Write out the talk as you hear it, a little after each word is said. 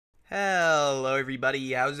Hello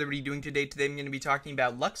everybody, how's everybody doing today? Today I'm going to be talking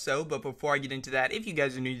about LUKSO, but before I get into that, if you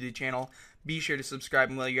guys are new to the channel, be sure to subscribe,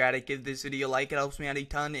 and while you're at it, give this video a like. It helps me out a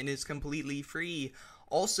ton and is completely free.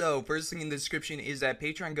 Also, first thing in the description is that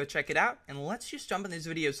Patreon, go check it out, and let's just jump in this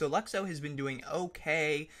video. So LUKSO has been doing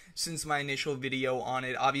okay since my initial video on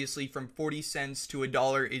it. Obviously from 40 cents to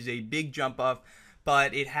 $1 is a big jump up,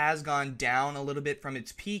 but it has gone down a little bit from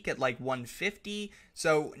its peak at like 150,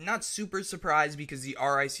 so not super surprised because the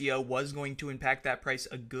RICO was going to impact that price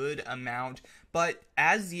a good amount. But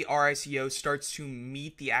as the RICO starts to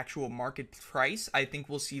meet the actual market price, I think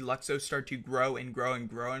we'll see LUKSO start to grow and grow and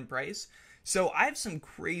grow in price. So I have some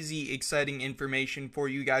crazy exciting information for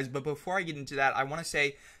you guys, but before I get into that, I want to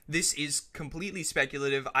say this is completely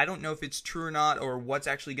speculative. I don't know if it's true or not, or what's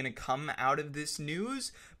actually going to come out of this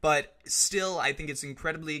news, but still I think it's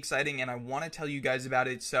incredibly exciting and I want to tell you guys about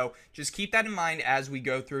it, so just keep that in mind as we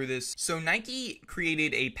go through this. So Nike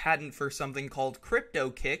created a patent for something called crypto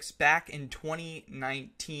kicks back in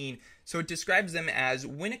 2019. So it describes them as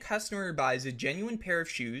when a customer buys a genuine pair of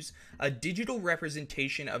shoes, a digital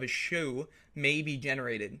representation of a shoe may be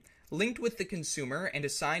generated, linked with the consumer and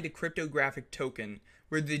assigned a cryptographic token,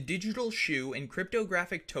 where the digital shoe and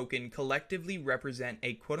cryptographic token collectively represent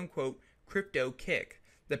a quote-unquote crypto kick.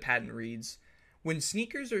 The patent reads, when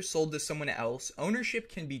sneakers are sold to someone else,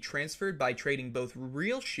 ownership can be transferred by trading both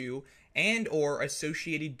real shoe and or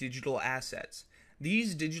associated digital assets.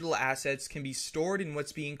 These digital assets can be stored in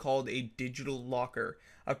what's being called a digital locker,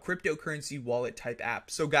 a cryptocurrency wallet type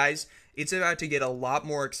app. So guys, it's about to get a lot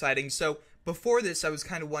more exciting. So before this, I was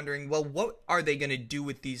kind of wondering, well, what are they going to do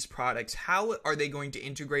with these products? How are they going to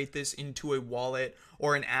integrate this into a wallet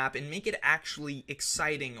or an app and make it actually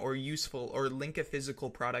exciting or useful or link a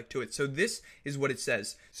physical product to it? So this is what it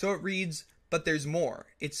says. So it reads, but there's more.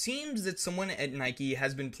 It seems that someone at Nike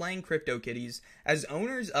has been playing CryptoKitties, as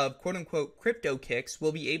owners of quote-unquote crypto kicks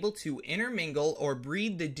will be able to intermingle or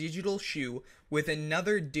breed the digital shoe with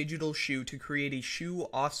another digital shoe to create a shoe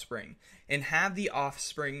offspring, and have the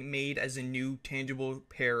offspring made as a new tangible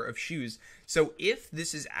pair of shoes. So if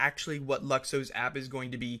this is actually what LUKSO's app is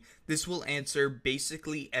going to be, this will answer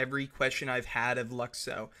basically every question I've had of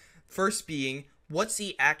LUKSO. First being, what's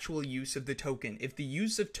the actual use of the token? If the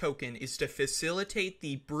use of token is to facilitate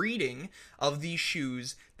the breeding of these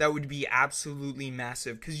shoes, that would be absolutely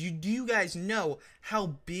massive. Because you guys know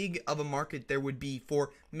how big of a market there would be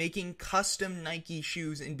for making custom Nike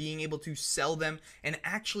shoes and being able to sell them and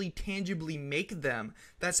actually tangibly make them.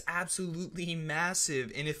 That's absolutely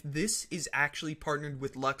massive. And if this is actually partnered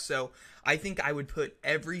with LUKSO, I think I would put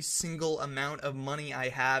every single amount of money I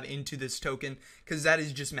have into this token, because that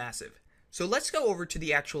is just massive. So let's go over to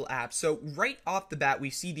the actual app. So right off the bat, we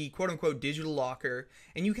see the quote-unquote digital locker,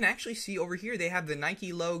 and you can actually see over here they have the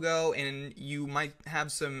Nike logo, and you might have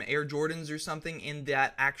some Air Jordans or something in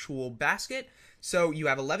that actual basket. So you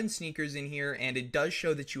have 11 sneakers in here, and it does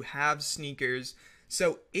show that you have sneakers.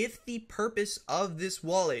 So if the purpose of this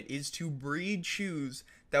wallet is to breed shoes,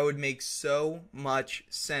 that would make so much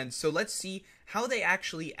sense. So let's see how they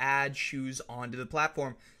actually add shoes onto the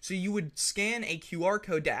platform. So you would scan a QR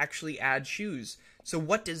code to actually add shoes. So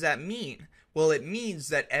what does that mean? Well, it means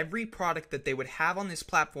that every product that they would have on this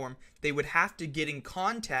platform, they would have to get in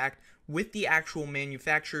contact with the actual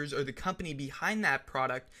manufacturers or the company behind that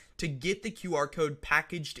product to get the QR code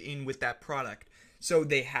packaged in with that product. So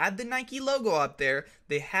they had the Nike logo up there,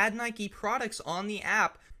 they had Nike products on the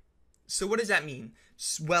app. So what does that mean?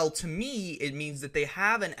 Well, to me, it means that they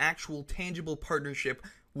have an actual tangible partnership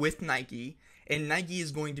with Nike, and Nike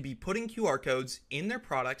is going to be putting QR codes in their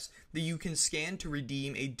products that you can scan to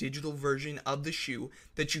redeem a digital version of the shoe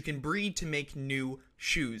that you can breed to make new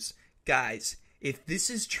shoes. Guys, if this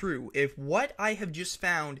is true, if what I have just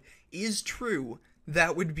found is true,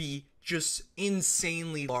 that would be just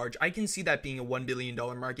insanely large. I can see that being a $1 billion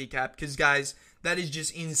market cap, because guys, that is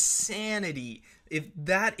just insanity. If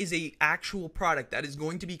that is a actual product that is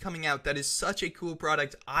going to be coming out, that is such a cool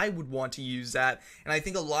product, I would want to use that. And I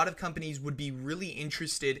think a lot of companies would be really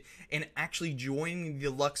interested in actually joining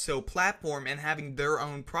the LUKSO platform and having their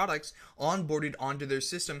own products onboarded onto their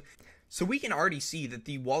system. So we can already see that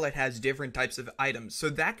the wallet has different types of items. So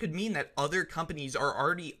that could mean that other companies are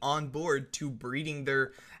already on board to breeding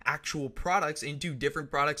their actual products into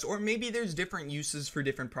different products, or maybe there's different uses for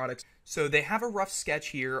different products. So they have a rough sketch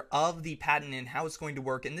here of the patent and how it's going to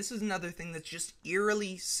work. And this is another thing that's just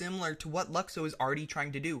eerily similar to what LUKSO is already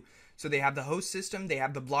trying to do. So they have the host system, they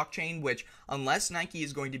have the blockchain, which unless Nike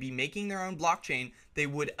is going to be making their own blockchain, they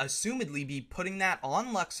would assumedly be putting that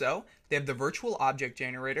on LUKSO. They have the virtual object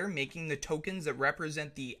generator, making the tokens that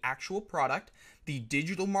represent the actual product, the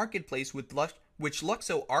digital marketplace with which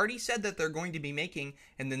LUKSO already said that they're going to be making,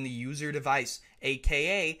 and then the user device,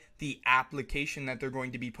 aka the application that they're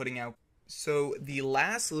going to be putting out. So the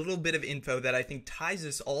last little bit of info that I think ties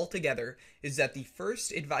this all together is that the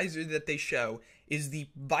first advisor that they show is the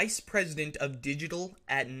vice president of digital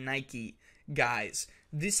at Nike. Guys,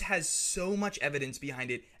 this has so much evidence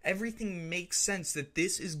behind it. Everything makes sense that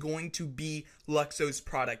this is going to be LUKSO's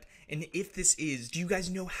product. And if this is, do you guys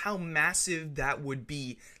know how massive that would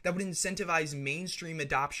be? That would incentivize mainstream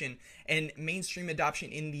adoption, and mainstream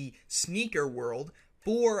adoption in the sneaker world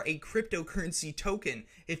for a cryptocurrency token.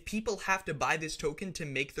 If people have to buy this token to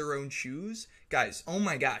make their own shoes, guys, oh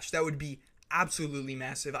my gosh, that would be absolutely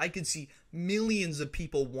massive. I could see millions of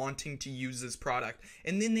people wanting to use this product,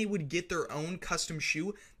 and then they would get their own custom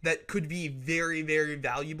shoe that could be very, very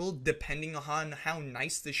valuable depending on how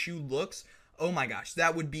nice the shoe looks. Oh my gosh,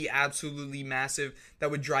 that would be absolutely massive.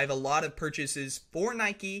 That would drive a lot of purchases for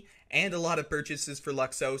Nike and a lot of purchases for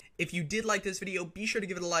LUKSO. If you did like this video, be sure to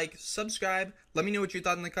give it a like, subscribe, let me know what you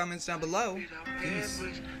thought in the comments down below. Peace.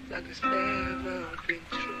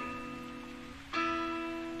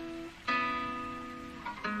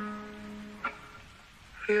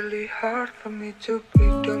 Really hard for me to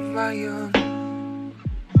breathe on my own,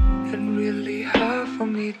 and really hard for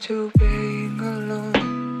me to being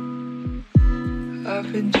alone.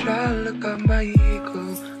 I've been trying to look at my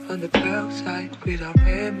ego on the backside without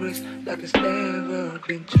memories like it's never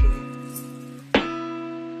been true.